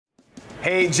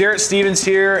Hey, Jarrett Stevens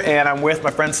here, and I'm with my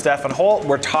friend Stefan Holt.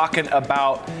 We're talking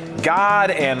about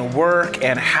God and work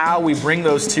and how we bring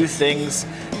those two things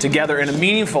together in a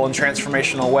meaningful and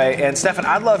transformational way. And Stefan,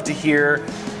 I'd love to hear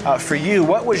for you,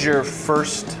 what was your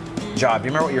first job? Do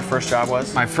you remember what your first job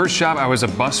was? My first job, I was a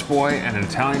busboy at an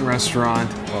Italian restaurant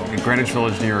in Greenwich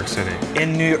Village, New York City.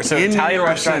 In New York, so in Italian New York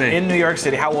restaurant City. in New York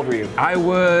City. How old were you? I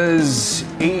was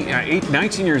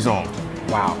 19 years old.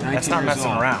 Wow, that's not messing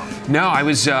around. No,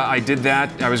 I did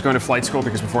that. I was going to flight school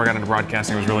because before I got into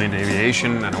broadcasting, I was really into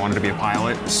aviation and I wanted to be a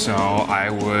pilot. So I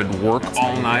would work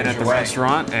all night at the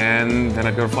restaurant and then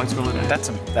I'd go to flight school at night.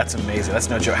 That's amazing. That's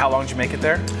no joke. How long did you make it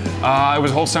there? It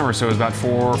was a whole summer, so it was about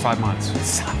 4 or 5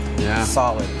 months. Yeah.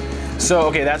 Solid. So,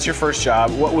 okay, that's your first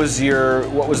job. What was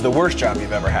the worst job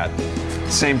you've ever had?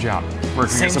 Same job.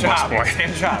 Working as a busboy.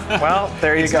 Same job. Well,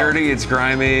 there you go. It's dirty, it's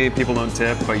grimy, people don't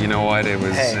tip, but you know what? It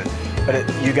was...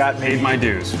 you got maybe my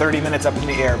dues. 30 minutes up in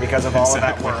the air because of all of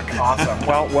that work. Awesome.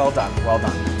 Well done.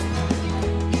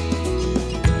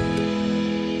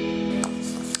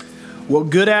 Well,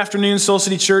 good afternoon, Soul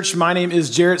City Church. My name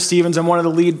is Jarrett Stevens. I'm one of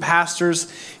the lead pastors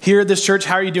here at this church.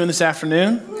 How are you doing this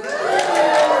afternoon?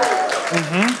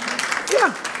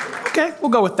 Yeah. Okay,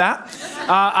 we'll go with that.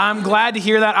 I'm glad to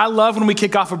hear that. I love when we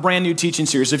kick off a brand new teaching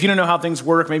series. So if you don't know how things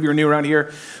work, maybe you're new around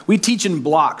here, we teach in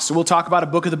blocks. So we'll talk about a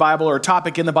book of the Bible or a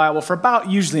topic in the Bible for about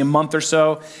usually a month or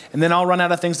so, and then I'll run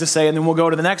out of things to say, and then we'll go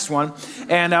to the next one.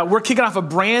 And we're kicking off a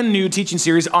brand new teaching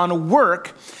series on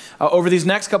work over these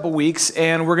next couple weeks,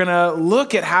 and we're going to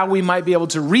look at how we might be able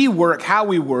to rework how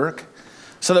we work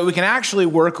so that we can actually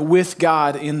work with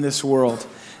God in this world.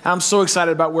 I'm so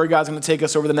excited about where God's going to take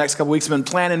us over the next couple weeks. I've been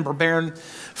planning and preparing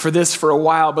for this for a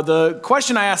while. But the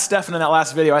question I asked Stefan in that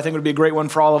last video, I think would be a great one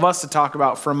for all of us to talk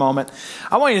about for a moment.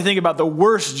 I want you to think about the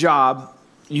worst job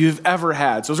you've ever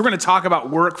had. So as we're going to talk about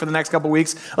work for the next couple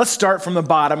weeks, let's start from the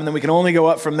bottom and then we can only go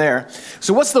up from there.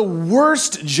 So what's the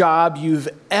worst job you've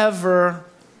ever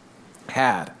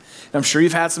had? I'm sure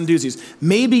you've had some doozies.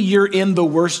 Maybe you're in the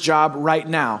worst job right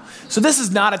now. So this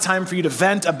is not a time for you to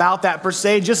vent about that per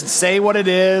se. Just say what it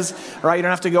is, all right? You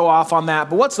don't have to go off on that.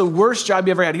 But what's the worst job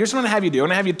you ever had? Here's what I'm going to have you do. I'm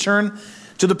going to have you turn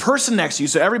to the person next to you.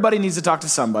 So everybody needs to talk to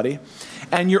somebody.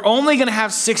 And you're only going to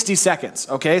have 60 seconds,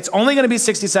 okay? It's only going to be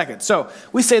 60 seconds. So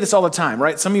we say this all the time,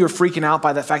 right? Some of you are freaking out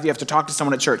by the fact that you have to talk to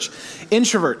someone at church.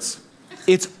 Introverts,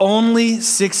 it's only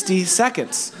 60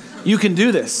 seconds. You can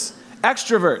do this.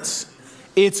 Extroverts,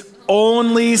 it's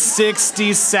only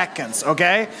 60 seconds,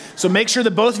 okay? So make sure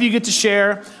that both of you get to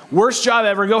share. Worst job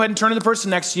ever. Go ahead and turn to the person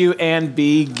next to you and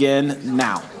begin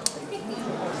now.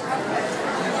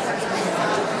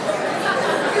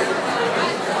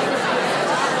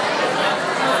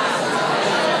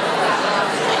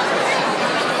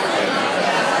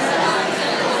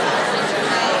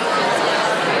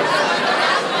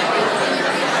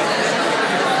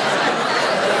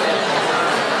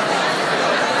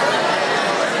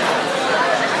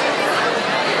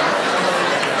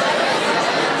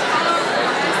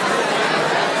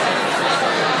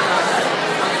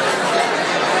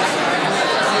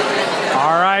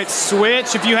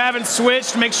 Switch. If you haven't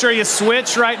switched, make sure you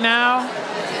switch right now.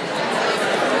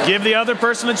 Give the other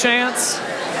person a chance.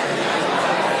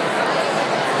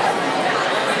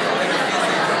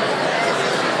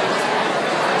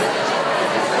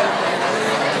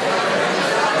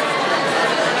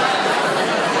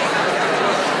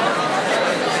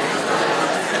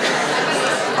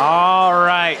 All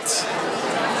right.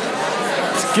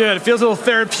 It's good. It feels a little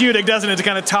therapeutic, doesn't it, to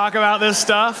kind of talk about this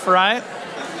stuff, right?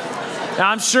 Now,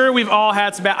 I'm sure we've all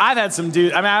had some bad, I've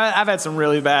had some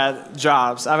really bad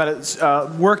jobs.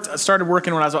 Started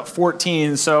working when I was about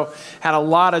 14, so had a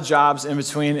lot of jobs in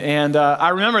between. And I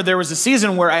remember there was a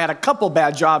season where I had a couple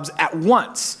bad jobs at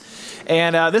once.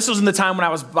 And this was in the time when I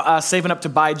was saving up to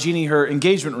buy Jeannie her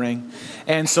engagement ring.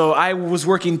 And so I was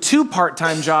working 2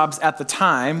 part-time jobs at the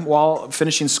time while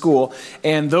finishing school,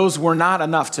 and those were not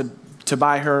enough to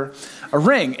buy her a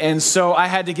ring. And so I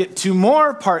had to get 2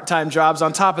 more part-time jobs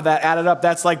on top of that, added up.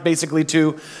 That's like basically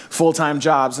 2 full-time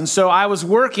jobs. And so I was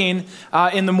working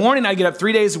in the morning. I'd get up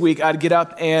 3 days a week. I'd get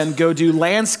up and go do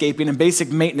landscaping and basic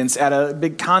maintenance at a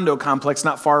big condo complex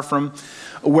not far from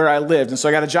where I lived. And so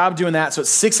I got a job doing that. So at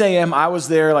 6 a.m., I was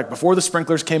there like before the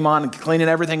sprinklers came on and cleaning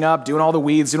everything up, doing all the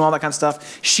weeds, doing all that kind of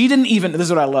stuff. She didn't even, this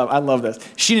is what I love. I love this.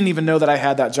 She didn't even know that I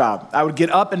had that job. I would get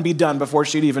up and be done before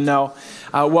she'd even know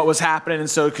what was happening. And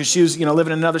so, because she was,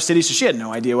 living in another city, so she had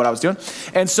no idea what I was doing.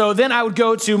 And so then I would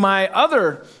go to my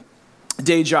other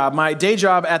day job. My day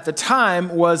job at the time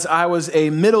was I was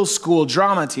a middle school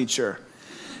drama teacher.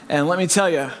 And let me tell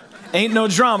you, ain't no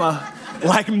drama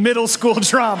like middle school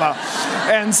drama.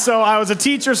 And so I was a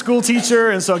teacher, school teacher,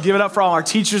 and so give it up for all our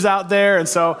teachers out there. And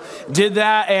so did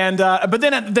that. And but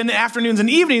then afternoons and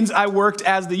evenings, I worked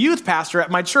as the youth pastor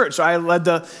at my church. So I led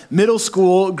the middle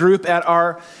school group at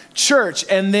our church.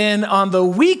 And then on the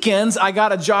weekends, I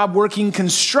got a job working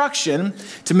construction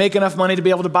to make enough money to be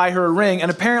able to buy her a ring. And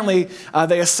apparently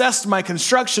they assessed my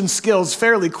construction skills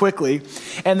fairly quickly.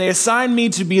 And they assigned me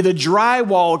to be the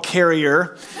drywall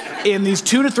carrier in these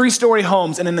 2 to 3 story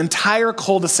homes in an entire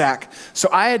cul-de-sac. So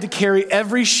I had to carry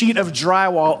every sheet of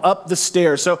drywall up the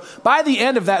stairs. So by the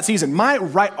end of that season, my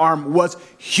right arm was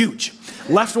huge.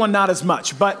 Left one, not as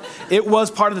much, but it was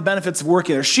part of the benefits of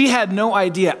working there. She had no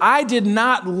idea. I did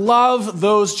not love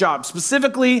those jobs,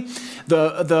 specifically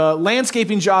the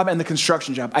landscaping job and the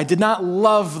construction job. I did not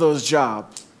love those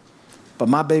jobs, but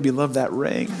my baby loved that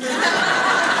ring.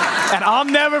 And I'll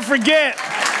never forget,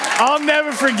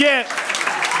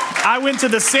 I went to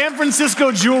the San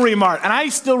Francisco Jewelry Mart, and I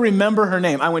still remember her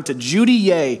name. I went to Judy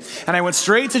Ye, and I went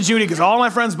straight to Judy because all my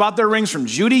friends bought their rings from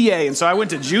Judy Ye. And so I went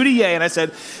to Judy Ye, and I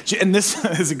said, and this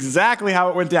is exactly how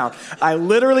it went down. I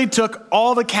literally took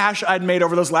all the cash I'd made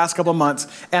over those last couple of months,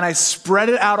 and I spread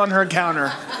it out on her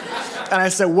counter. And I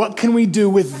said, what can we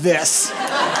do with this?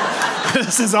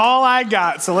 This is all I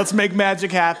got, so let's make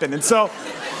magic happen. And so,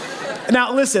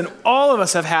 now listen, all of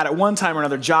us have had at one time or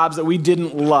another jobs that we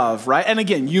didn't love, right? And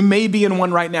again, you may be in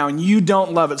one right now and you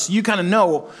don't love it. So you kind of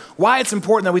know why it's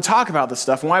important that we talk about this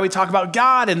stuff and why we talk about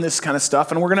God and this kind of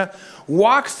stuff. And we're going to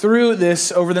walk through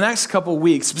this over the next couple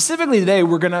weeks. Specifically today,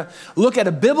 we're going to look at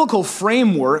a biblical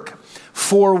framework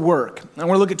for work. And we're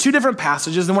going to look at 2 different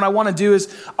passages. And what I want to do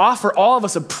is offer all of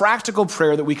us a practical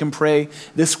prayer that we can pray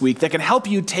this week that can help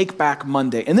you take back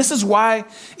Monday. And this is why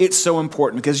it's so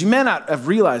important, because you may not have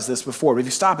realized this before, but if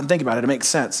you stop and think about it, it makes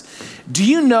sense. Do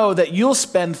you know that you'll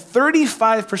spend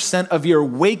 35% of your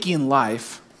waking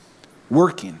life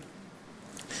working?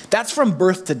 That's from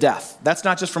birth to death. That's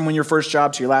not just from when your first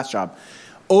job to your last job.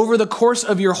 Over the course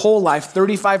of your whole life,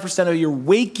 35% of your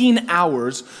waking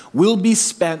hours will be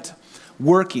spent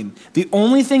working. The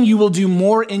only thing you will do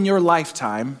more in your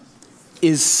lifetime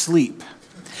is sleep.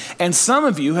 And some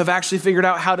of you have actually figured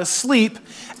out how to sleep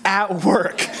at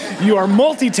work. You are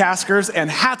multitaskers, and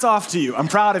hats off to you. I'm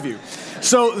proud of you.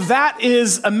 So that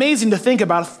is amazing to think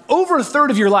about. Over a third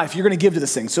of your life, you're going to give to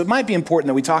this thing. So it might be important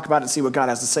that we talk about it and see what God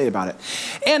has to say about it.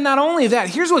 And not only that,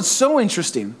 here's what's so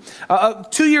interesting.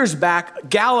 2 years back,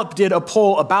 Gallup did a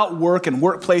poll about work and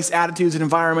workplace attitudes and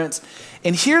environments.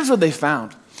 And here's what they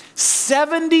found.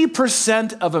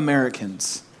 70% of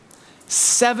Americans,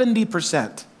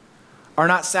 70% are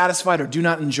not satisfied or do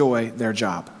not enjoy their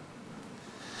job.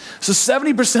 So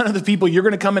 70% of the people you're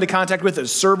going to come into contact with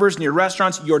as servers in your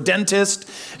restaurants, your dentist,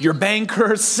 your banker,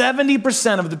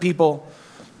 70% of the people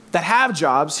that have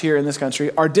jobs here in this country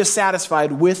are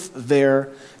dissatisfied with their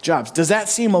jobs. Does that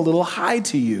seem a little high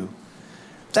to you?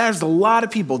 There's a lot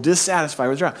of people dissatisfied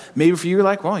with their job. Maybe for you, you're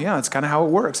like, well, yeah, that's kind of how it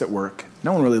works at work.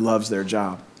 No one really loves their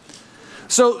job.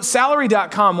 So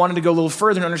Salary.com wanted to go a little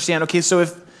further and understand, okay, so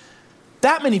if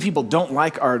that many people don't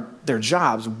like their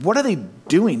jobs, what are they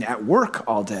doing at work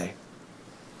all day?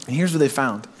 And here's what they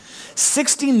found.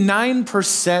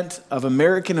 69% of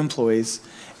American employees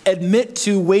admit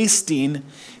to wasting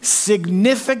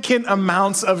significant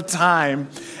amounts of time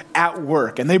at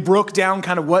work. And they broke down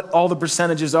kind of what all the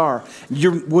percentages are.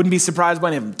 You wouldn't be surprised by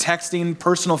any of them. Texting,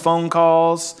 personal phone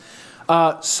calls,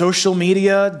 social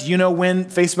media. Do you know when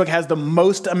Facebook has the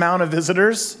most amount of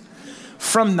visitors?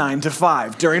 From 9 to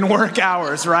 5 during work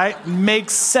hours, right?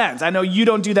 Makes sense. I know you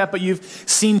don't do that, but you've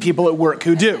seen people at work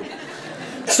who do.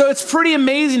 So it's pretty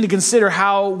amazing to consider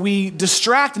how we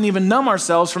distract and even numb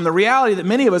ourselves from the reality that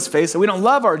many of us face, that we don't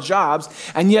love our jobs,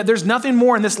 and yet there's nothing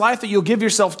more in this life that you'll give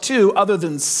yourself to other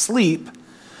than sleep.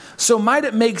 So might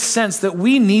it make sense that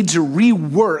we need to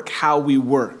rework how we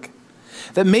work?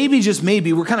 That maybe, just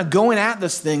maybe, we're kind of going at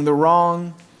this thing the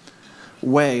wrong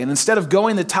way. And instead of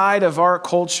going the tide of our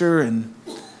culture and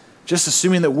just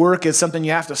assuming that work is something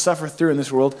you have to suffer through in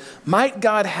this world, might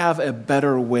God have a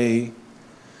better way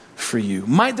for you?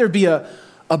 Might there be a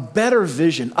better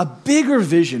vision, a bigger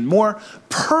vision, more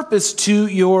purpose to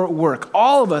your work?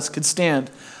 All of us could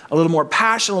stand a little more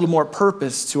passion, a little more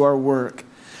purpose to our work.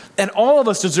 And all of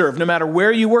us deserve, no matter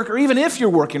where you work or even if you're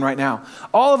working right now,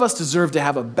 all of us deserve to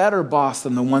have a better boss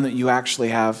than the one that you actually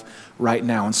have right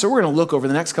now. And so we're going to look over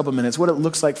the next couple of minutes what it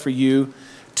looks like for you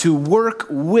to work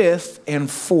with and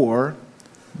for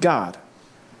God.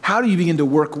 How do you begin to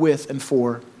work with and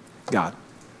for God?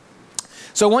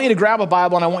 So I want you to grab a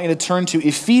Bible and I want you to turn to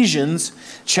Ephesians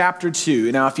chapter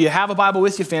 2. Now, if you have a Bible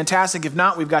with you, fantastic. If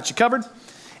not, we've got you covered.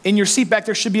 In your seat back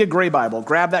there should be a gray Bible.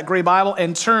 Grab that gray Bible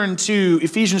and turn to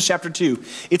Ephesians chapter 2.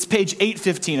 It's page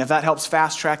 815, if that helps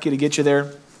fast track you to get you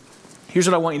there. Here's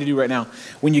what I want you to do right now.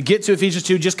 When you get to Ephesians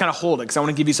 2, just kind of hold it, because I want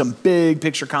to give you some big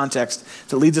picture context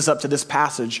that leads us up to this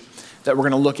passage that we're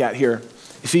going to look at here.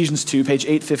 Ephesians 2, page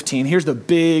 815. Here's the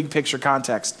big picture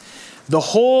context. The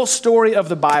whole story of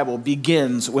the Bible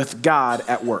begins with God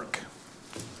at work.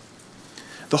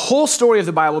 The whole story of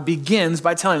the Bible begins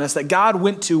by telling us that God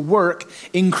went to work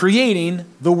in creating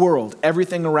the world,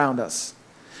 everything around us.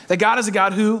 That God is a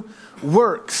God who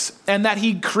works, and that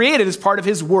he created, as part of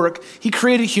his work, he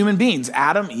created human beings.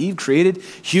 Adam, Eve created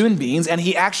human beings, and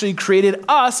he actually created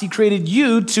us, he created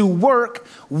you to work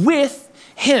with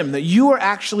him, that you are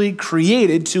actually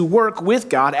created to work with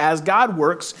God as God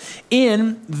works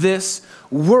in this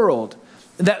world.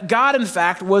 That God, in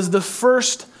fact, was the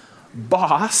first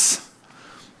boss,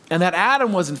 and that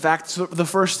Adam was, in fact, the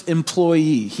first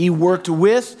employee. He worked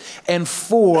with and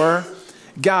for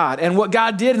God. And what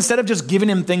God did, instead of just giving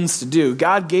him things to do,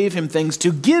 God gave him things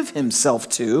to give himself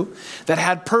to that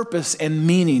had purpose and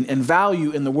meaning and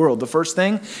value in the world. The first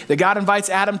thing that God invites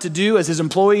Adam to do as his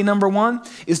employee number one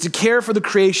is to care for the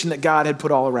creation that God had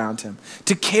put all around him,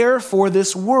 to care for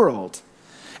this world.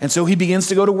 And so he begins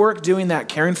to go to work doing that,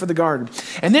 caring for the garden.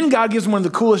 And then God gives him one of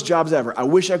the coolest jobs ever. I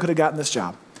wish I could have gotten this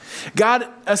job. God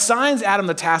assigns Adam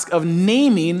the task of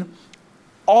naming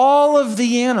all of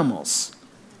the animals.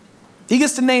 He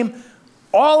gets to name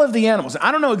all of the animals.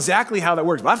 I don't know exactly how that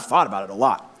works, but I've thought about it a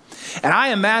lot. And I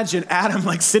imagine Adam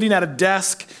like sitting at a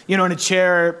desk, in a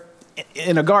chair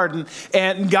in a garden,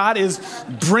 and God is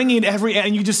bringing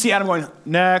and you just see Adam going,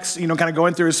 next, kind of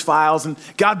going through his files, and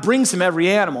God brings him every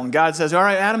animal. And God says, all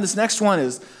right, Adam, this next one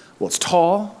is, it's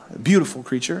tall, a beautiful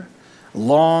creature,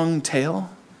 long tail.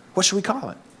 What should we call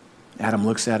it? Adam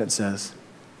looks at it and says,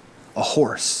 a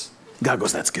horse. God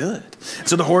goes, that's good.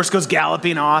 So the horse goes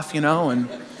galloping off, and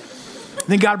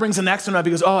then God brings the next one up.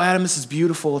 He goes, oh, Adam, this is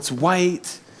beautiful. It's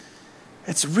white.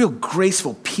 It's a real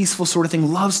graceful, peaceful sort of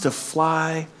thing. Loves to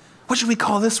fly. What should we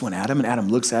call this one, Adam? And Adam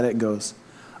looks at it and goes,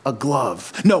 a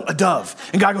glove. No, a dove.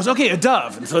 And God goes, okay, a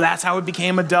dove. And so that's how it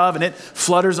became a dove, and it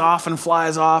flutters off and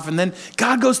flies off. And then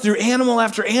God goes through animal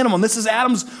after animal. And this is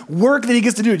Adam's work that he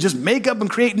gets to do, just make up and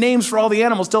create names for all the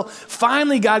animals, till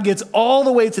finally God gets all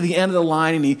the way to the end of the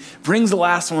line, and he brings the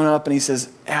last one up and he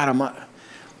says, Adam,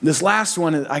 this last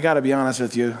one, I got to be honest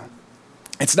with you,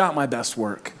 it's not my best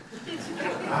work.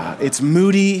 It's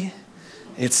moody.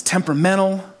 It's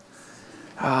temperamental.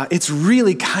 It's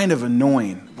really kind of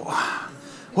annoying.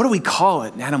 What do we call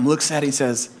it? And Adam looks at it and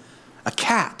says, a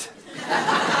cat.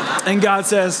 And God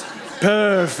says,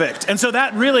 perfect. And so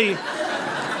that's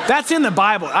in the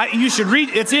Bible. You should read,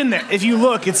 it's in there. If you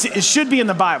look, it should be in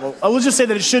the Bible. We'll just say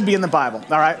that it should be in the Bible,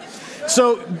 all right?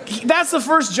 So that's the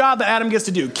first job that Adam gets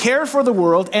to do, care for the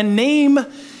world and name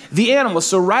the animals.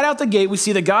 So right out the gate, we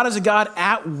see that God is a God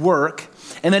at work,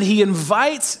 and that he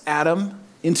invites Adam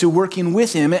into working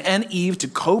with him and Eve to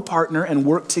co-partner and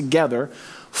work together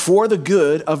for the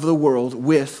good of the world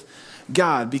with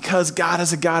God, because God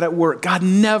is a God at work. God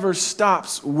never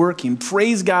stops working.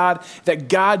 Praise God that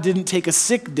God didn't take a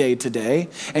sick day today,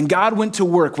 and God went to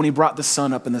work when he brought the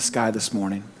sun up in the sky this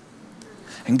morning.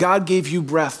 And God gave you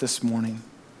breath this morning.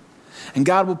 And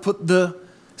God will put the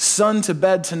sun to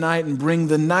bed tonight and bring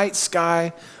the night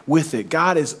sky with it.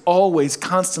 God is always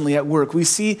constantly at work. We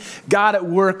see God at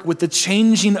work with the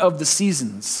changing of the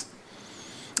seasons.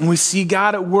 And we see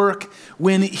God at work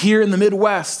when here in the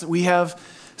Midwest we have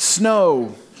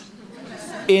snow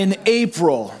in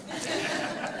April.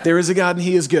 There is a God and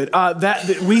he is good.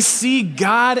 We see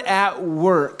God at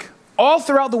work all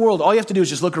throughout the world. All you have to do is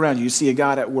just look around you. You see a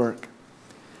God at work.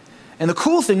 And the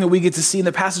cool thing that we get to see in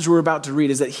the passage we're about to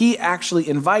read is that he actually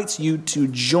invites you to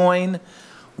join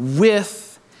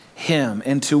with him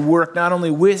and to work not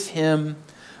only with him,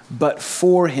 but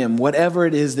for him. Whatever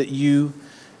it is that you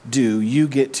do, you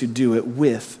get to do it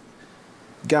with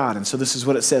God. And so this is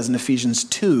what it says in Ephesians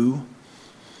 2,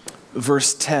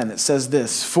 verse 10. It says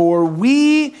this, for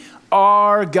we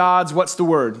are God's, what's the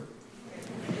word?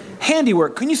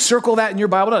 Handiwork. Can you circle that in your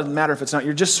Bible? It doesn't matter if it's not.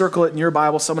 You just circle it in your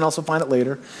Bible. Someone else will find it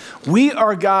later. We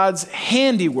are God's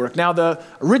handiwork. Now, the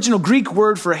original Greek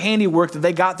word for handiwork that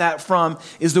they got that from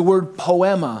is the word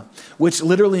poema, which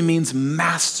literally means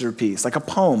masterpiece, like a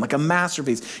poem, like a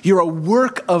masterpiece. You're a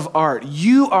work of art.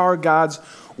 You are God's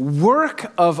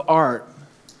work of art,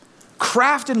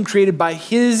 crafted and created by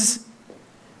his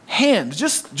hand.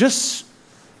 Just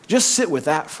sit with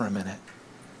that for a minute.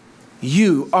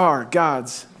 You are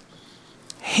God's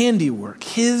handiwork,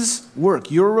 his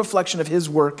work. You're a reflection of his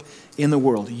work in the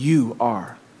world. You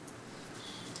are.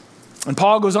 And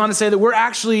Paul goes on to say that we're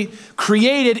actually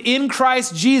created in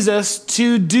Christ Jesus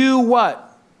to do what?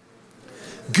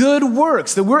 Good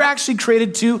works, that we're actually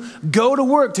created to go to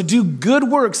work, to do good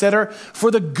works that are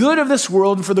for the good of this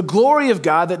world and for the glory of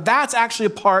God, that's actually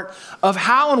a part of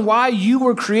how and why you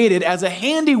were created as a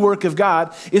handiwork of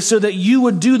God, is so that you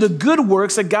would do the good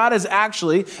works that God has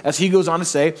actually, as he goes on to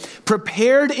say,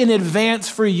 prepared in advance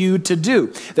for you to do.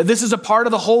 That this is a part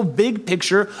of the whole big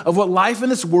picture of what life in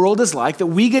this world is like, that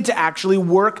we get to actually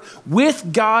work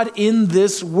with God in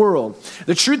this world.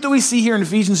 The truth that we see here in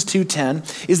Ephesians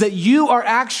 2:10 is that you are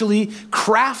actually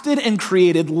crafted and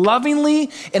created lovingly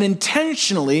and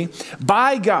intentionally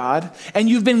by God, and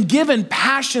you've been given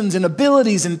passions and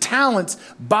abilities and talents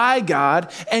by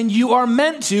God, and you are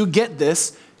meant to, get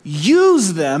this,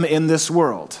 use them in this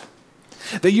world.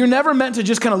 That you're never meant to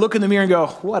just kind of look in the mirror and go,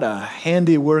 what a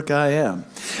handiwork I am.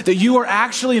 That you are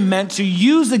actually meant to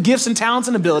use the gifts and talents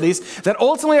and abilities that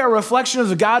ultimately are a reflection of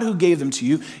the God who gave them to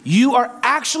you. You are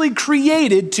actually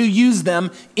created to use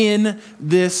them in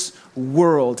this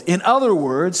world. In other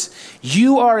words,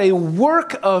 you are a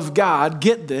work of God,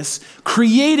 get this,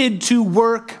 created to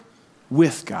work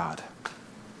with God.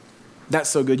 That's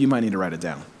so good, you might need to write it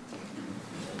down.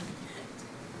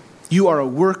 You are a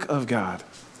work of God,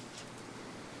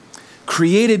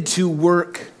 created to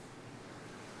work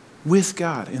with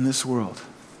God in this world.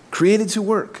 Created to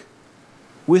work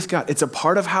with God. It's a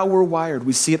part of how we're wired.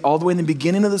 We see it all the way in the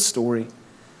beginning of the story.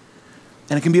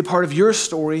 And it can be a part of your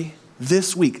story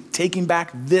this week, taking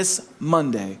back this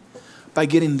Monday by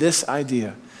getting this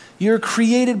idea. You're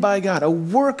created by God, a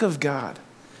work of God,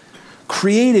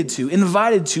 created to,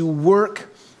 invited to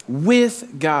work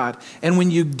with God. And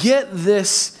when you get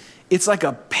this, it's like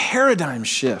a paradigm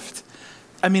shift.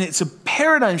 I mean, it's a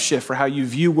paradigm shift for how you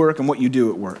view work and what you do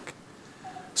at work.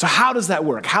 So how does that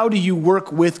work? How do you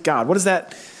work with God? What does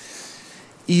that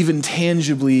even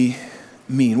tangibly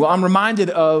mean? Well, I'm reminded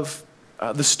of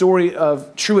the story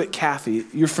of Truett Cathy.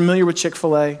 You're familiar with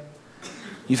Chick-fil-A?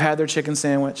 You've had their chicken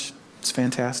sandwich. It's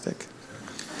fantastic.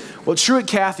 Well, Truett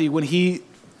Cathy, when he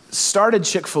started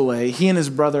Chick-fil-A, he and his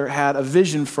brother had a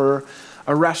vision for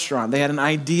a restaurant. They had an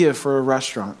idea for a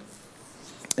restaurant.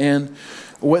 And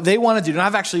what they wanted to do, and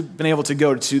I've actually been able to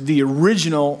go to the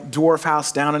original Dwarf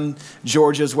House down in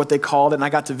Georgia is what they called it, and I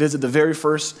got to visit the very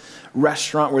first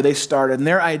restaurant where they started, and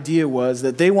their idea was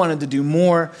that they wanted to do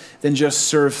more than just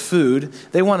serve food.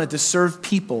 They wanted to serve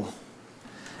people,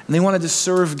 and they wanted to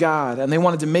serve God, and they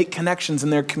wanted to make connections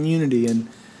in their community, and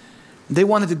they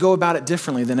wanted to go about it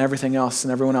differently than everything else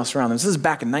and everyone else around them. This is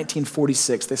back in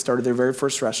 1946. They started their very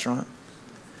first restaurant.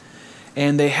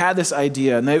 And they had this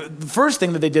idea. And the first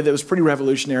thing that they did that was pretty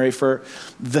revolutionary for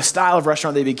the style of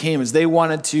restaurant they became is they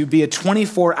wanted to be a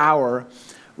 24-hour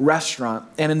restaurant.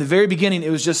 And in the very beginning, it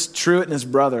was just Truett and his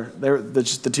brother. They're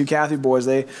just the two Cathy boys.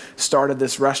 They started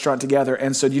this restaurant together.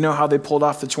 And so do you know how they pulled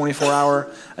off the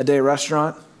 24-hour-a-day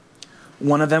restaurant?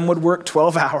 One of them would work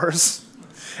 12 hours,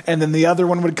 and then the other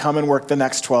one would come and work the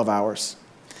next 12 hours.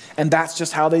 And that's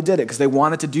just how they did it, because they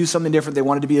wanted to do something different. They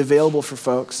wanted to be available for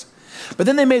folks. But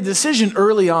then they made the decision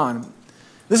early on.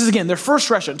 This is, again, their first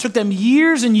restaurant. It took them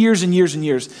years and years and years and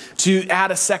years to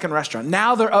add a second restaurant.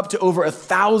 Now they're up to over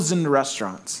 1,000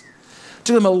 restaurants. It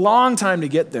took them a long time to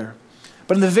get there.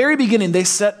 But in the very beginning, they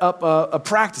set up a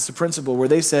practice, a principle, where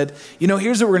they said, you know,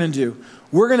 here's what we're going to do.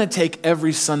 We're going to take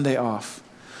every Sunday off.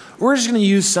 We're just going to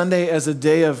use Sunday as a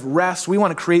day of rest. We want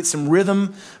to create some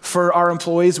rhythm for our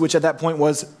employees, which at that point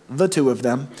was the two of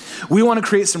them. We want to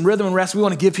create some rhythm and rest. We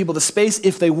want to give people the space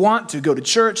if they want to go to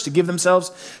church, to give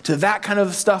themselves to that kind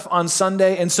of stuff on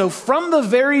Sunday. And so from the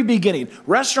very beginning,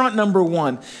 restaurant number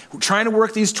one, trying to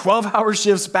work these 12-hour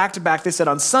shifts back to back, they said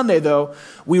on Sunday, though,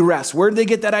 we rest. Where did they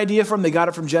get that idea from? They got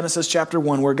it from Genesis chapter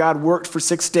 1, where God worked for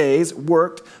 6 days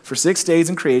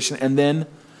in creation, and then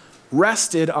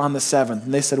rested on the seventh.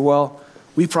 And they said, well,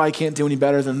 we probably can't do any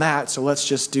better than that, so let's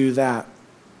just do that.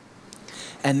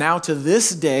 And now to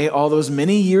this day, all those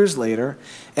many years later,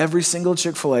 every single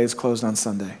Chick-fil-A is closed on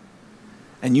Sunday.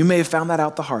 And you may have found that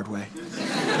out the hard way,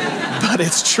 but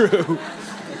it's true.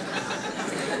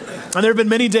 And there have been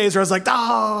many days where I was like,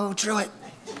 oh, Truett,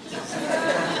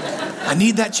 I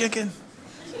need that chicken.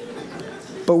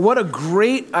 But what a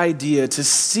great idea to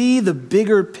see the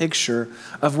bigger picture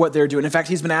of what they're doing. In fact,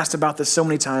 he's been asked about this so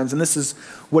many times, and this is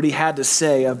what he had to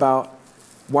say about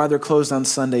why they're closed on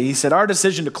Sunday. He said, our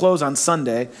decision to close on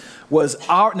Sunday was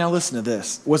now listen to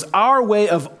this, was our way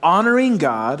of honoring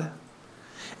God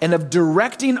and of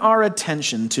directing our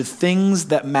attention to things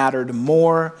that mattered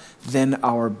more than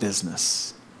our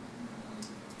business.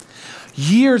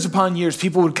 Years upon years,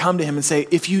 people would come to him and say,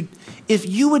 if if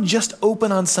you would just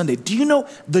open on Sunday, do you know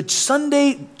the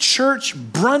Sunday church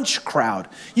brunch crowd,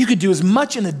 you could do as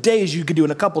much in a day as you could do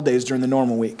in a couple days during the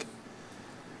normal week.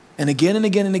 And again and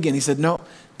again and again, he said, no,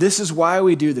 this is why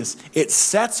we do this. It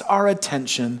sets our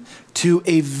attention to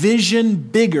a vision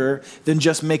bigger than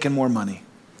just making more money,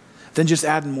 than just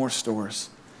adding more stores.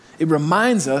 It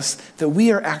reminds us that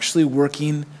we are actually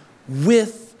working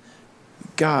with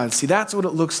God. See, that's what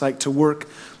it looks like to work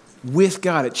with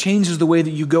God. It changes the way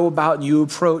that you go about and you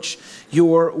approach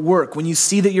your work. When you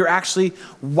see that you're actually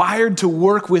wired to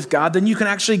work with God, then you can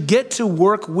actually get to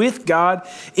work with God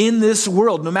in this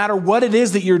world. No matter what it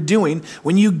is that you're doing,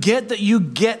 when you get that you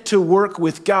get to work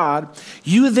with God,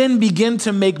 you then begin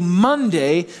to make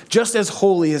Monday just as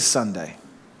holy as Sunday,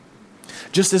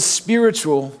 just as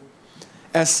spiritual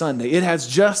as Sunday. It has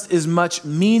just as much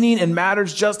meaning and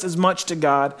matters just as much to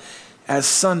God as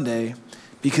Sunday,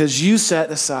 because you set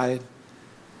aside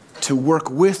to work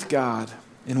with God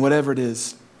in whatever it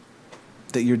is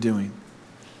that you're doing.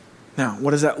 Now,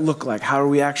 what does that look like? How do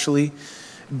we actually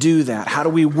do that? How do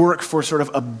we work for sort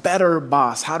of a better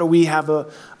boss? How do we have a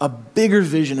bigger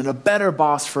vision and a better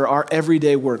boss for our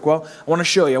everyday work? Well, I want to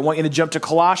show you. I want you to jump to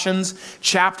Colossians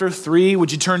chapter 3.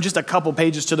 Would you turn just a couple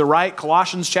pages to the right?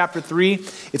 Colossians chapter 3.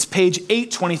 It's page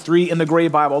 823 in the Gray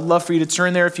Bible. I'd love for you to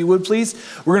turn there if you would, please.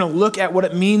 We're going to look at what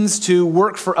it means to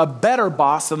work for a better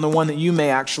boss than the one that you may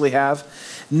actually have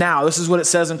now. This is what it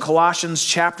says in Colossians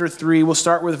chapter 3. We'll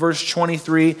start with verse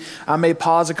 23. I may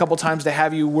pause a couple times to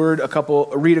have you read a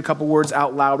couple words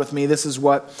out loud with me. This is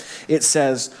what it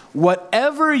says.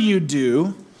 Whatever you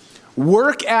do,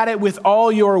 work at it with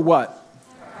all your what?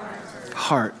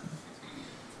 Heart.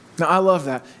 Now, I love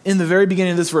that. In the very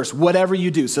beginning of this verse, whatever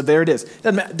you do. So there it is.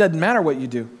 Doesn't matter what you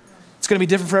do. It's going to be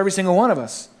different for every single one of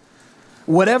us.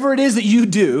 Whatever it is that you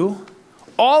do,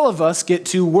 all of us get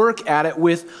to work at it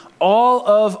with all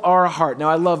of our heart. Now,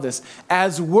 I love this.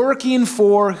 As working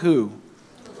for who?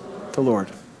 The Lord.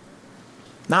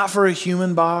 Not for a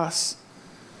human boss,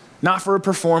 not for a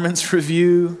performance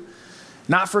review,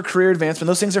 not for career advancement.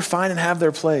 Those things are fine and have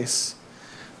their place.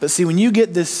 But see, when you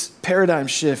get this paradigm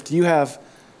shift, you have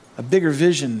a bigger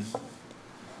vision,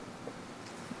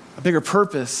 a bigger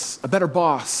purpose, a better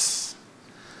boss.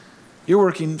 You're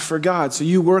working for God, so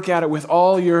you work at it with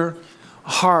all your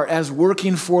heart as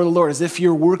working for the Lord, as if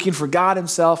you're working for God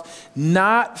himself,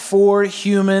 not for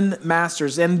human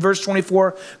masters. And verse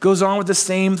 24 goes on with the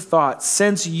same thought.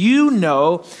 Since you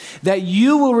know that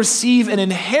you will receive an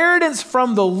inheritance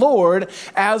from the Lord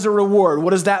as a reward.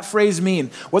 What does that phrase mean?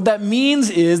 What that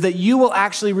means is that you will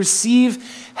actually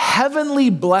receive heavenly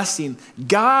blessing.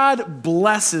 God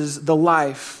blesses the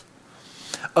life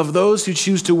of those who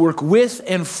choose to work with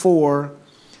and for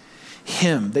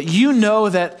him. That you know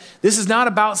that this is not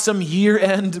about some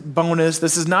year-end bonus.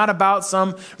 This is not about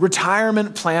some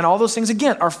retirement plan. All those things,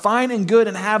 again, are fine and good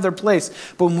and have their place.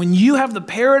 But when you have the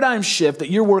paradigm shift that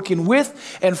you're working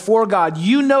with and for God,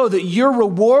 you know that your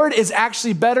reward is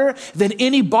actually better than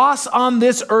any boss on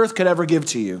this earth could ever give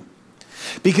to you.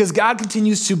 Because God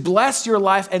continues to bless your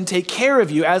life and take care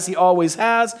of you as he always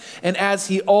has and as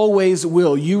he always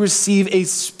will. You receive a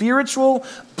spiritual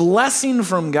blessing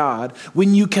from God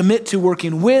when you commit to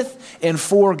working with and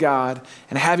for God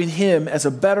and having him as a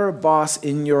better boss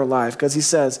in your life. Because he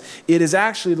says, it is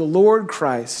actually the Lord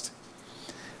Christ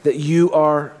that you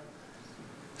are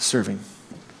serving.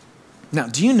 Now,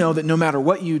 do you know that no matter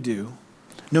what you do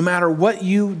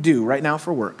right now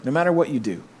for work, no matter what you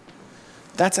do,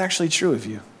 that's actually true of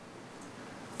you.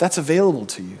 That's available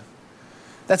to you.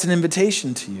 That's an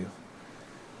invitation to you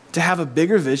to have a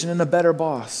bigger vision and a better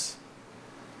boss.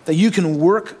 That you can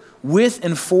work with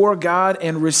and for God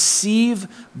and receive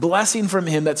blessing from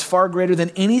him that's far greater than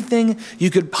anything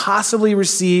you could possibly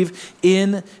receive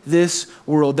in this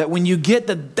world. That when you get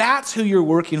that that's who you're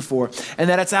working for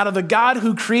and that it's out of the God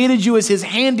who created you as his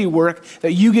handiwork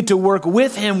that you get to work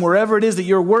with him wherever it is that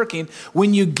you're working.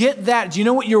 When you get that, do you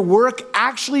know what your work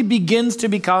actually begins to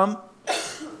become?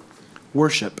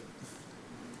 Worship.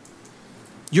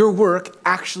 Your work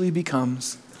actually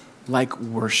becomes like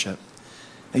worship.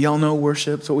 Now, y'all know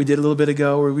worship. It's what we did a little bit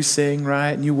ago where we sing, right?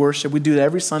 And you worship. We do that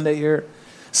every Sunday here.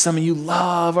 Some of you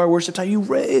love our worship time. You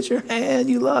raise your hand.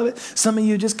 You love it. Some of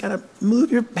you just kind of move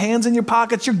your hands in your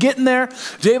pockets. You're getting there.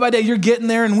 Day by day, you're getting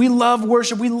there. And we love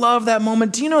worship. We love that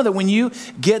moment. Do you know that when you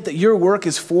get that your work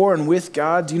is for and with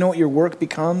God, do you know what your work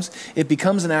becomes? It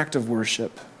becomes an act of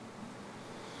worship.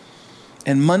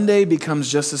 And Monday becomes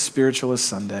just as spiritual as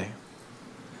Sunday.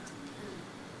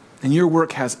 And your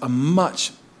work has a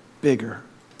much bigger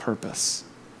purpose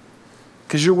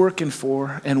because you're working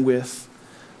for and with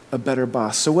a better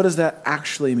boss. So what does that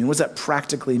actually mean? What does that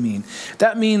practically mean?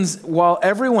 That means while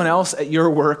everyone else at your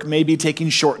work may be taking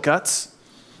shortcuts,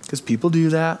 because people do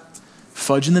that,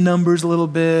 fudging the numbers a little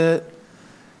bit,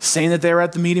 saying that they were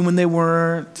at the meeting when they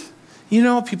weren't. You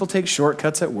know, people take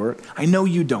shortcuts at work. I know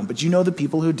you don't, but you know the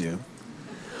people who do.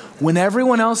 When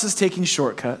everyone else is taking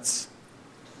shortcuts,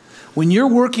 when you're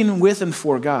working with and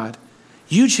for God,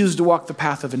 you choose to walk the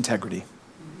path of integrity.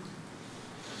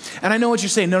 And I know what you're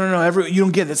saying. No, you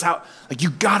don't get it. It's how, like, you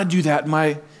got to do that in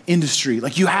my industry.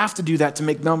 Like, you have to do that to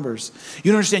make numbers.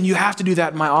 You don't understand, you have to do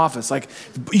that in my office. Like,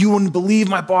 you wouldn't believe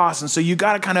my boss, and so you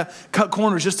got to kind of cut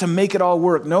corners just to make it all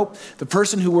work. Nope. The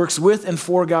person who works with and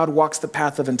for God walks the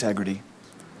path of integrity.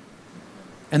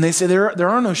 And they say there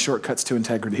are no shortcuts to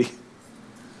integrity.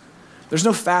 There's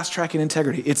no fast-tracking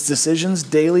integrity. It's decisions,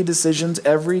 daily decisions,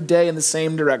 every day in the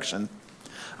same direction.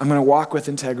 I'm going to walk with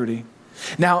integrity.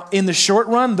 Now, in the short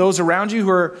run, those around you who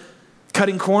are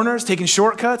cutting corners, taking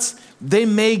shortcuts, they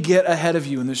may get ahead of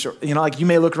you in the short. You know, like you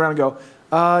may look around and go,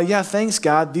 yeah, thanks,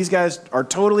 God. These guys are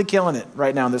totally killing it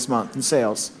right now this month in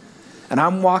sales. And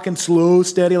I'm walking slow,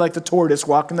 steady like the tortoise,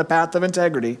 walking the path of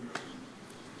integrity.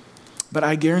 But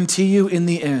I guarantee you in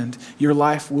the end, your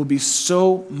life will be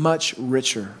so much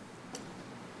richer.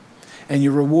 And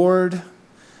your reward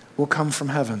will come from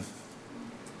heaven.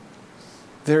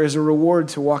 There is a reward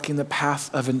to walking the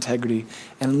path of integrity.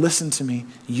 And listen to me,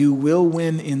 you will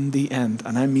win in the end.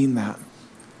 And I mean that.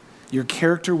 Your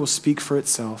character will speak for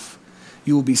itself.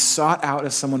 You will be sought out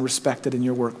as someone respected in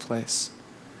your workplace.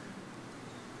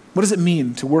 What does it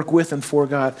mean to work with and for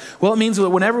God? Well, it means that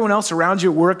when everyone else around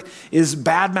you at work is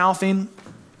bad-mouthing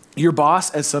your boss,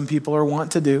 as some people are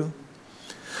wont to do,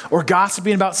 or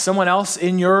gossiping about someone else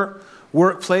in your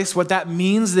workplace, what that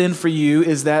means then for you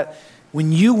is that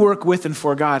when you work with and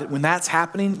for God, when that's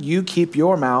happening, you keep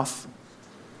your mouth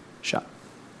shut.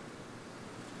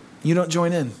 You don't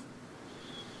join in.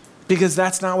 Because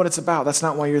that's not what it's about. That's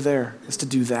not why you're there, is to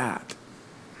do that.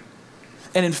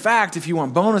 And in fact, if you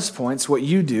want bonus points, what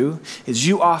you do is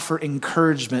you offer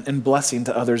encouragement and blessing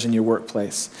to others in your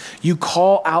workplace. You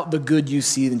call out the good you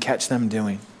see and catch them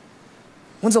doing.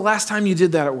 When's the last time you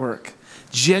did that at work?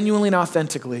 Genuinely and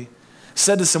authentically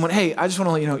said to someone, hey, I just want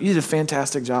to let you know, you did a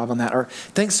fantastic job on that. Or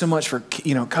thanks so much for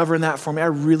covering that for me. I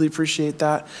really appreciate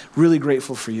that. Really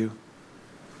grateful for you.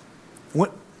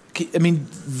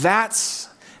 That's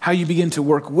how you begin to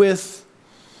work with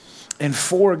and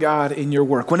for God in your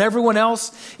work. When everyone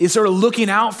else is sort of looking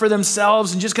out for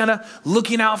themselves and just kind of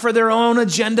looking out for their own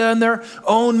agenda and their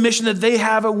own mission that they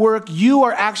have at work, you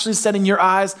are actually setting your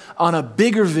eyes on a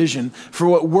bigger vision for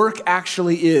what work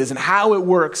actually is and how it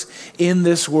works in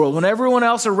this world. When everyone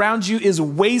else around you is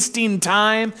wasting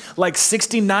time, like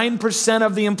 69%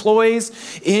 of the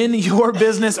employees in your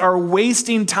business are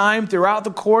wasting time throughout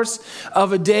the course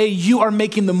of a day, you are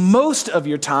making the most of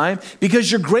your time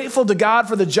because you're grateful to God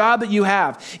for the job that you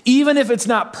have. Even if it's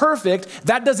not perfect,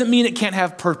 that doesn't mean it can't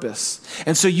have purpose.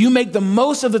 And so you make the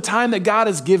most of the time that God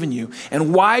has given you.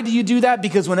 And why do you do that?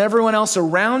 Because when everyone else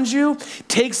around you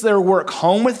takes their work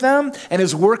home with them and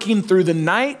is working through the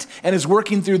night and is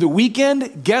working through the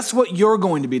weekend, guess what you're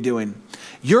going to be doing?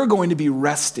 You're going to be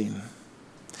resting.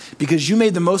 Because you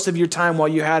made the most of your time while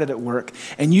you had it at work.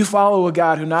 And you follow a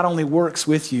God who not only works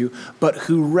with you, but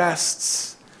who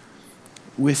rests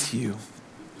with you.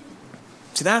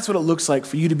 See, that's what it looks like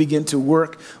for you to begin to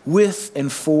work with and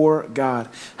for God.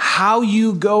 How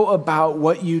you go about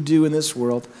what you do in this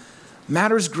world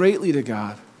matters greatly to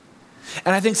God.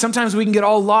 And I think sometimes we can get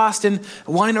all lost in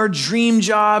wanting our dream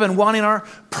job and wanting our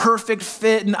perfect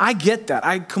fit. And I get that.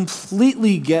 I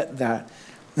completely get that.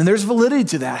 And there's validity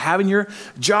to that, having your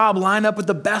job line up with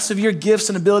the best of your gifts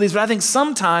and abilities. But I think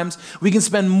sometimes we can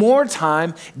spend more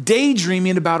time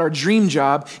daydreaming about our dream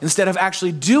job instead of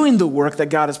actually doing the work that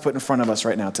God has put in front of us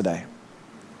right now today.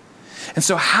 And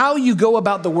so how you go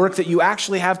about the work that you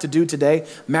actually have to do today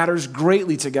matters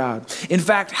greatly to God. In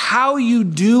fact, how you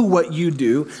do what you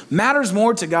do matters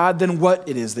more to God than what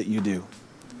it is that you do.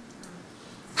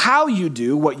 How you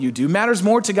do what you do matters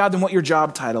more to God than what your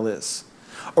job title is,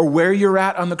 or where you're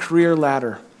at on the career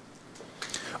ladder,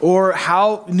 or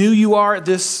how new you are at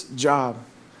this job,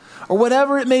 or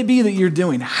whatever it may be that you're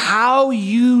doing. How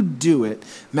you do it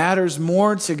matters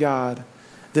more to God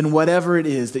than whatever it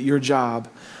is that your job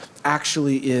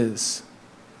actually is.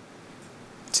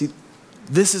 See,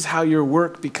 this is how your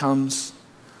work becomes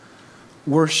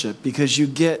worship, because you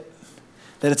get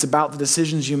that it's about the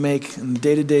decisions you make on a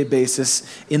day-to-day basis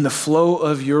in the flow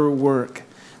of your work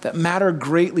that matter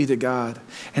greatly to God.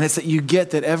 And it's that you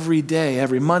get that every day,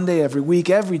 every Monday, every week,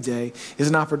 every day is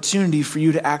an opportunity for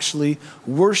you to actually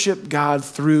worship God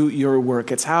through your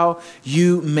work. It's how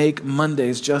you make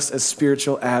Mondays just as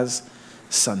spiritual as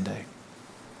Sunday.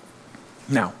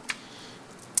 Now,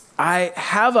 I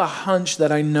have a hunch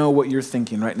that I know what you're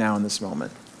thinking right now in this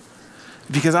moment,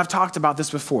 because I've talked about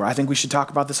this before. I think we should talk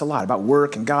about this a lot, about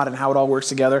work and God and how it all works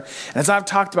together. And as I've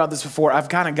talked about this before, I've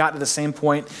kind of gotten to the same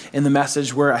point in the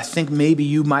message where I think maybe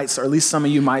you might, or at least some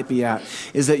of you might be at,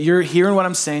 is that you're hearing what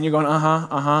I'm saying. You're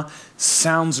going,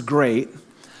 sounds great.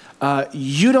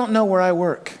 You don't know where I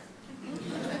work.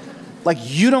 Like,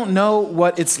 you don't know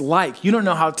what it's like. You don't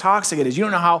know how toxic it is. You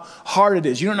don't know how hard it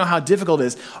is. You don't know how difficult it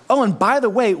is. Oh, and by the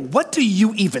way, what do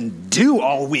you even do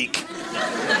all week?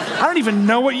 I don't even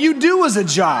know what you do as a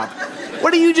job.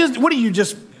 What do you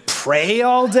just pray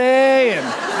all day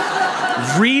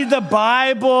and read the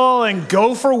Bible and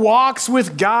go for walks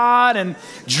with God and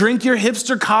drink your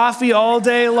hipster coffee all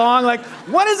day long? Like,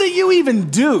 what is it you even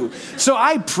do? So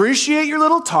I appreciate your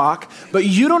little talk, but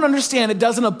you don't understand. It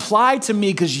doesn't apply to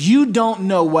me because you don't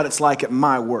know what it's like at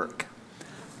my work.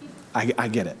 I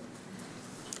get it.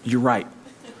 You're right.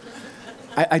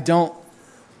 I don't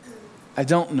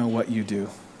know what you do.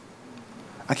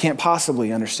 I can't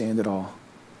possibly understand it all.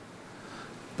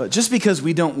 But just because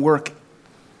we don't work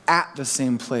at the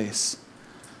same place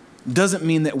doesn't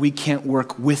mean that we can't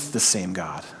work with the same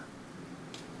God.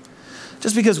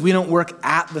 Just because we don't work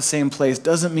at the same place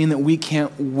doesn't mean that we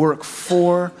can't work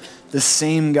for the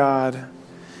same God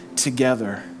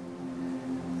together.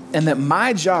 And that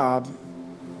my job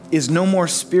is no more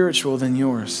spiritual than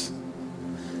yours.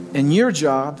 And your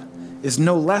job is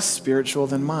no less spiritual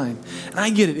than mine. And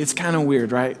I get it, it's kind of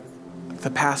weird, right?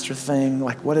 The pastor thing,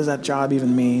 like, what does that job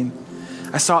even mean?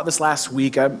 I saw it this last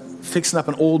week. I'm fixing up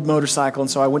an old motorcycle, and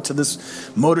so I went to this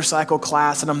motorcycle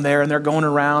class, and I'm there, and they're going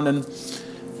around and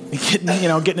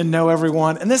getting to know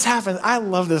everyone. And this happens, I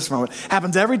love this moment. It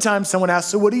happens every time someone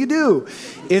asks, so what do you do?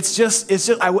 It's just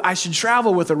I should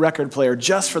travel with a record player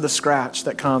just for the scratch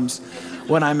that comes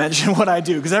when I mention what I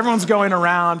do, because everyone's going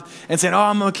around and saying, oh,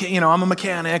 I'm a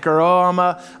mechanic, or oh, I'm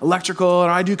a electrical, or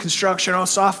I do construction, or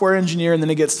software engineer, and then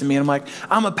it gets to me, and I'm like,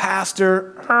 I'm a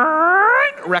pastor,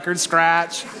 record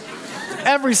scratch,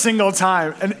 every single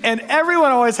time, and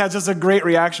everyone always has just a great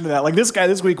reaction to that. Like, this guy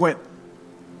this week went,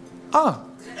 oh.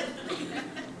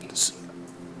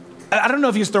 I don't know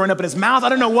if he was throwing up in his mouth. I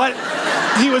don't know what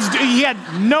he was doing. He had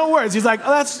no words. He's like,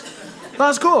 oh,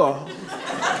 that's cool.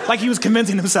 Like he was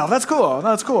convincing himself, that's cool.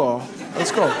 And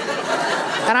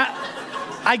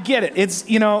I get it. It's,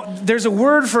 there's a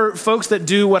word for folks that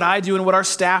do what I do and what our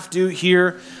staff do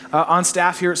here on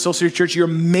staff here at Soul City Church, your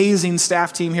amazing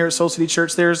staff team here at Soul City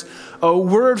Church. There's a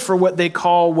word for what they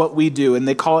call what we do, and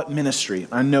they call it ministry.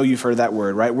 I know you've heard that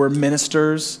word, right? We're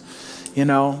ministers,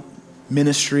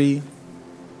 ministry.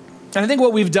 And I think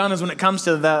what we've done is, when it comes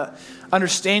to the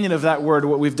understanding of that word,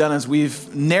 what we've done is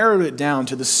we've narrowed it down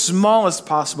to the smallest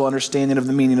possible understanding of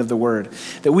the meaning of the word.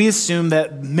 That we assume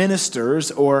that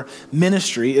ministers or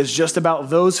ministry is just about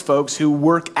those folks who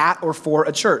work at or for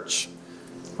a church,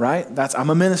 right? I'm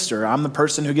a minister. I'm the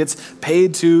person who gets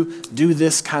paid to do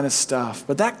this kind of stuff.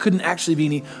 But that couldn't actually be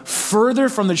any further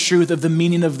from the truth of the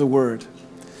meaning of the word.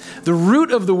 The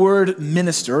root of the word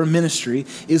minister or ministry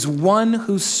is one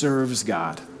who serves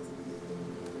God.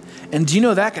 And do you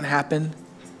know that can happen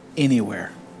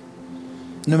anywhere?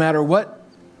 No matter what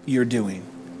you're doing.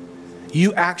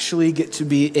 You actually get to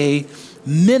be a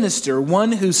minister,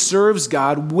 one who serves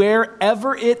God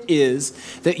wherever it is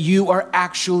that you are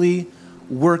actually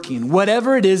working.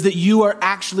 Whatever it is that you are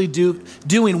actually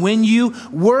doing. When you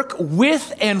work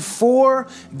with and for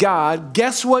God,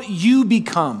 guess what you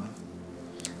become?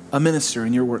 A minister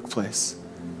in your workplace.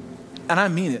 And I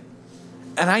mean it.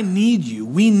 And I need you.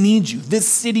 We need you. This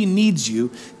city needs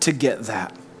you to get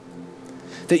that.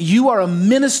 That you are a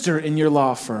minister in your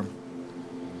law firm.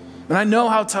 And I know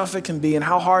how tough it can be and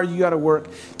how hard you got to work.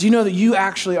 Do you know that you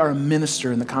actually are a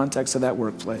minister in the context of that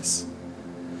workplace?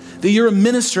 That you're a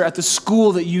minister at the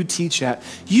school that you teach at.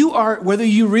 You are, whether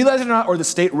you realize it or not, or the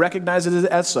state recognizes it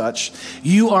as such,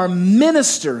 you are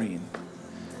ministering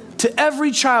to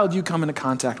every child you come into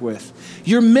contact with.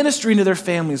 You're ministering to their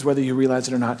families, whether you realize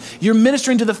it or not. You're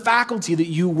ministering to the faculty that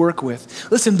you work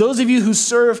with. Listen, those of you who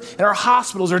serve in our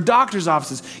hospitals or doctor's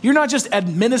offices, you're not just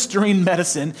administering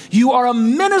medicine. You are a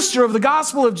minister of the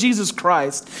gospel of Jesus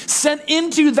Christ, sent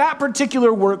into that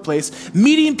particular workplace,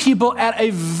 meeting people at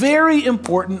a very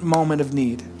important moment of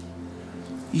need.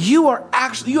 You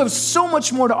have so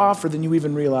much more to offer than you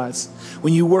even realize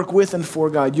when you work with and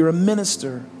for God. You're a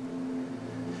minister.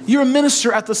 You're a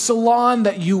minister at the salon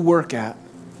that you work at.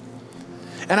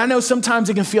 And I know sometimes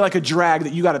it can feel like a drag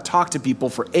that you got to talk to people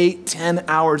for 8, 10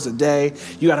 hours a day.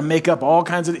 You got to make up all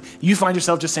kinds you find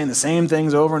yourself just saying the same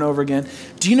things over and over again.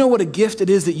 Do you know what a gift it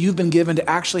is that you've been given to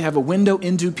actually have a window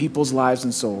into people's lives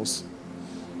and souls?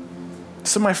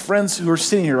 Some of my friends who are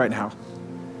sitting here right now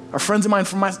are friends of mine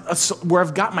from where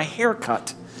I've got my hair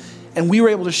cut, and we were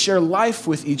able to share life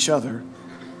with each other.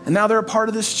 And now they're a part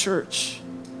of this church.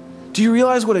 Do you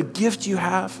realize what a gift you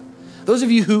have? Those of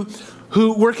you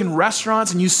who work in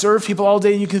restaurants and you serve people all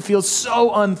day and you can feel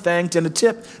so unthanked, and a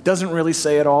tip doesn't really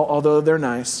say it all, although they're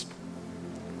nice.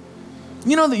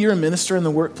 You know that you're a minister in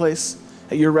the workplace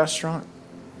at your restaurant?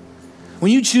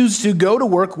 When you choose to go to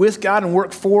work with God and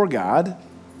work for God,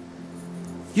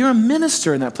 you're a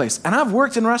minister in that place. And I've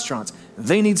worked in restaurants.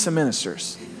 They need some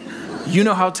ministers. You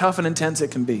know how tough and intense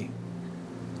it can be.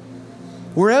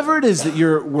 Wherever it is that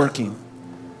you're working,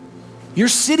 your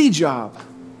city job,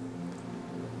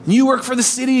 you work for the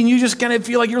city and you just kind of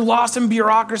feel like you're lost in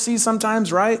bureaucracy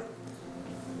sometimes, right?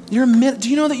 Do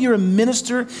you know that you're a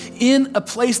minister in a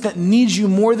place that needs you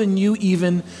more than you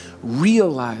even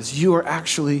realize? You are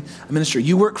actually a minister.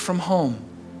 You work from home.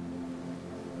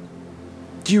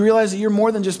 Do you realize that you're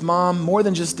more than just mom, more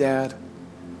than just dad?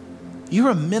 You're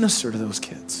a minister to those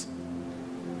kids.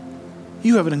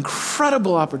 You have an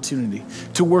incredible opportunity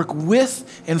to work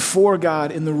with and for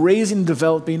God in the raising and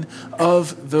developing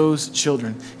of those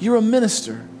children. You're a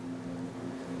minister.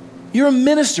 You're a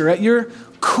minister at your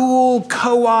cool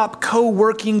co-op,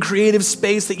 co-working creative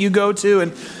space that you go to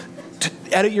and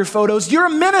edit your photos. You're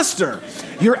a minister.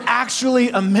 You're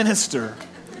actually a minister.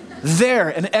 There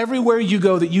and everywhere you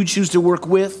go that you choose to work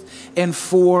with and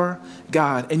for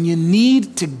God. And you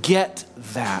need to get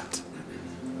that.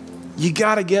 You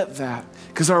got to get that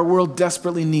because our world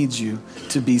desperately needs you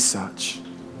to be such.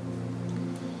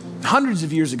 Hundreds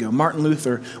of years ago, Martin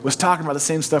Luther was talking about the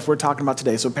same stuff we're talking about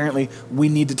today. So apparently we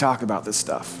need to talk about this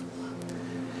stuff.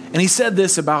 And he said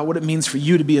this about what it means for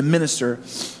you to be a minister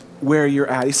where you're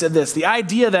at. He said this: the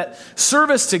idea that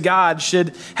service to God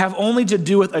should have only to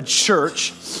do with a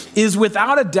church is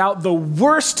without a doubt the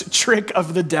worst trick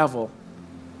of the devil.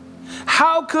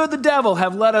 How could the devil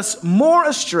have led us more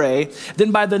astray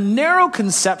than by the narrow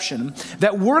conception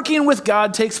that working with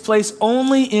God takes place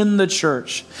only in the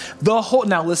church?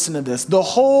 Now listen to this. The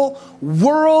whole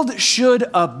world should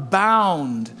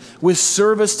abound with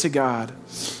service to God,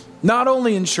 not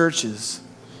only in churches,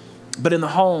 but in the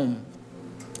home,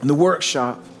 in the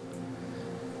workshop,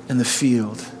 in the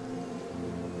field.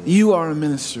 You are a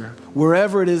minister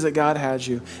wherever it is that God has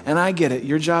you. And I get it,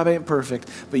 your job ain't perfect,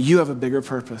 but you have a bigger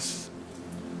purpose.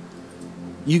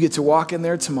 You get to walk in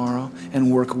there tomorrow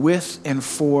and work with and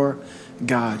for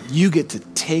God. You get to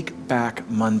take back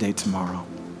Monday tomorrow.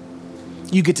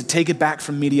 You get to take it back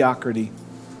from mediocrity.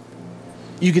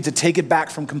 You get to take it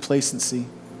back from complacency.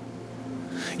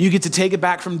 You get to take it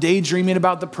back from daydreaming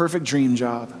about the perfect dream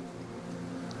job.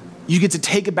 You get to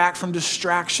take it back from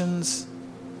distractions.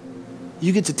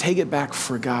 You get to take it back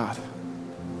for God.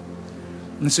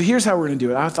 And so here's how we're going to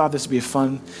do it. I thought this would be a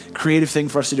fun, creative thing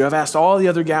for us to do. I've asked all the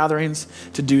other gatherings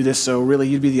to do this, so really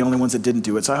you'd be the only ones that didn't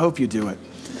do it. So I hope you do it.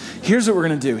 Here's what we're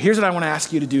going to do. Here's what I want to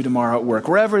ask you to do tomorrow at work.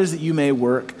 Wherever it is that you may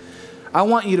work, I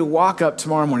want you to walk up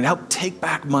tomorrow morning, help take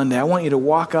back Monday. I want you to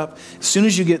walk up as soon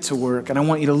as you get to work, and I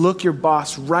want you to look your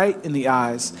boss right in the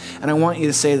eyes, and I want you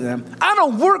to say to them, I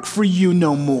don't work for you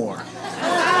no more.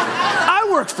 I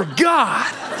work for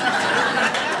God.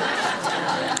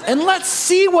 And let's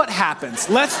see what happens.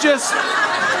 Let's just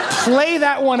play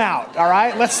that one out, all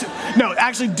right? No,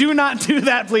 actually do not do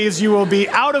that, please. You will be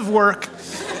out of work.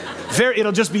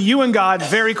 It'll just be you and God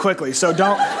very quickly. So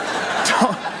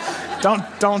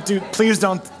please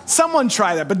don't. Someone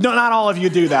try that, but not all of you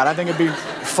do that. I think it'd be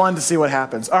fun to see what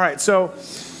happens. All right, so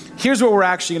here's what we're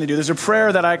actually gonna do. There's a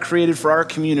prayer that I created for our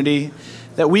community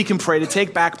that we can pray to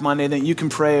take back Monday, that you can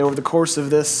pray over the course of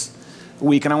this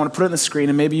week. And I want to put it on the screen,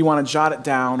 and maybe you want to jot it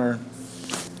down, or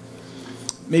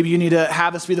maybe you need to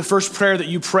have this be the first prayer that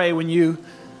you pray when you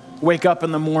wake up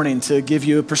in the morning to give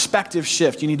you a perspective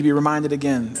shift. You need to be reminded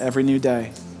again every new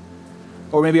day.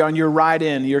 Or maybe on your ride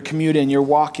in, your commute in, your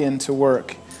walk in to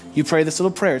work, you pray this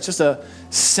little prayer. It's just a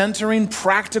centering,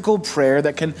 practical prayer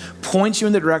that can point you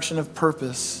in the direction of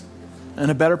purpose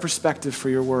and a better perspective for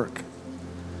your work.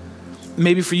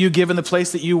 Maybe for you, given the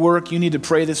place that you work, you need to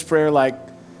pray this prayer like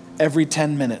every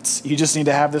 10 minutes. You just need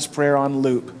to have this prayer on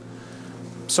loop.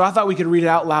 So I thought we could read it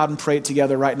out loud and pray it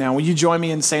together right now. Will you join me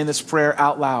in saying this prayer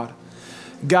out loud?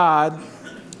 God,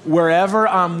 wherever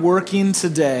I'm working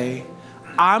today,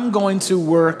 I'm going to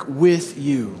work with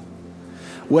you.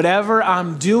 Whatever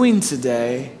I'm doing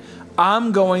today,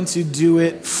 I'm going to do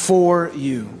it for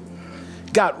you.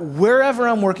 God, wherever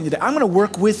I'm working today, I'm going to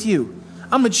work with you.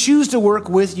 I'm going to choose to work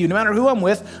with you. No matter who I'm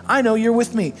with, I know you're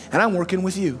with me, and I'm working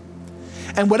with you.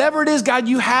 And whatever it is, God,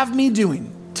 you have me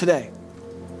doing today,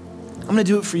 I'm going to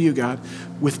do it for you, God,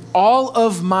 with all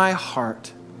of my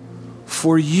heart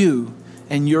for you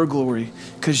and your glory,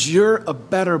 because you're a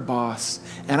better boss,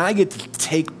 and I get to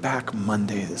take back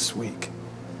Monday this week.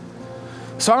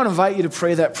 So I'm going to invite you to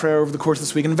pray that prayer over the course of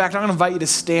this week. In fact, I'm going to invite you to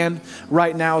stand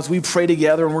right now as we pray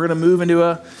together, and we're going to move into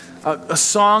a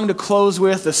song to close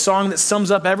with, a song that sums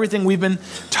up everything we've been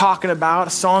talking about, a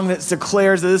song that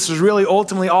declares that this is really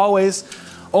ultimately always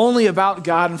only about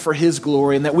God and for his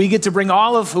glory, and that we get to bring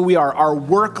all of who we are, our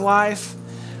work life,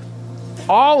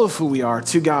 all of who we are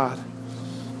to God.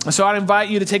 And so I'd invite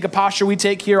you to take a posture we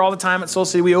take here all the time at Soul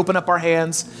City. We open up our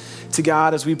hands to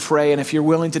God as we pray, and if you're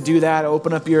willing to do that,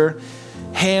 open up your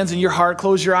hands and your heart,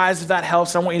 close your eyes if that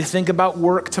helps. I want you to think about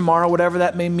work tomorrow, whatever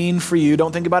that may mean for you.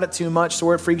 Don't think about it too much so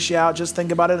where it freaks you out. Just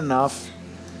think about it enough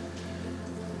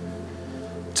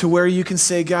to where you can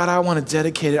say, God, I want to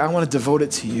dedicate it. I want to devote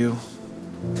it to you.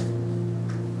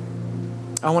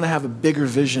 I want to have a bigger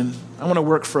vision. I want to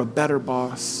work for a better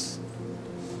boss.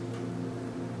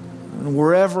 And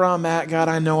wherever I'm at, God,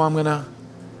 I know I'm going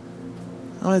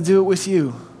to do it with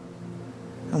you.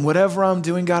 And whatever I'm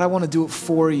doing, God, I want to do it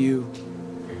for you.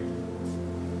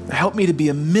 Help me to be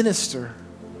a minister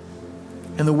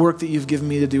in the work that you've given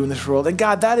me to do in this world. And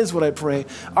God, that is what I pray.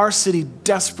 Our city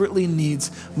desperately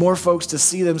needs more folks to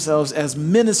see themselves as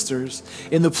ministers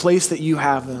in the place that you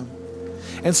have them.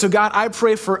 And so God, I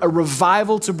pray for a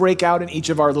revival to break out in each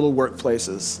of our little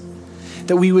workplaces,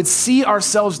 that we would see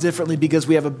ourselves differently because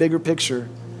we have a bigger picture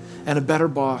and a better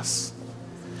boss,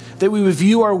 that we would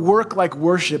view our work like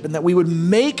worship, and that we would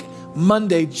make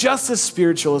Monday just as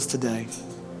spiritual as today.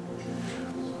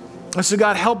 And so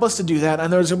God, help us to do that.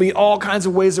 And there's going to be all kinds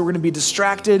of ways that we're going to be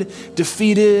distracted,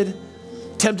 defeated,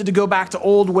 tempted to go back to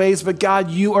old ways. But God,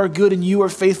 you are good and you are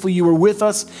faithful. You are with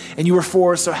us and you are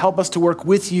for us. So help us to work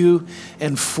with you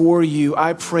and for you.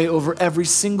 I pray over every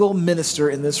single minister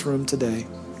in this room today.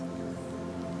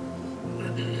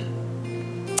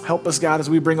 Help us, God, as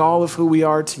we bring all of who we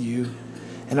are to you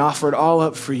and offer it all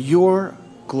up for your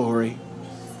glory.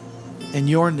 In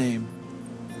your name,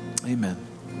 amen.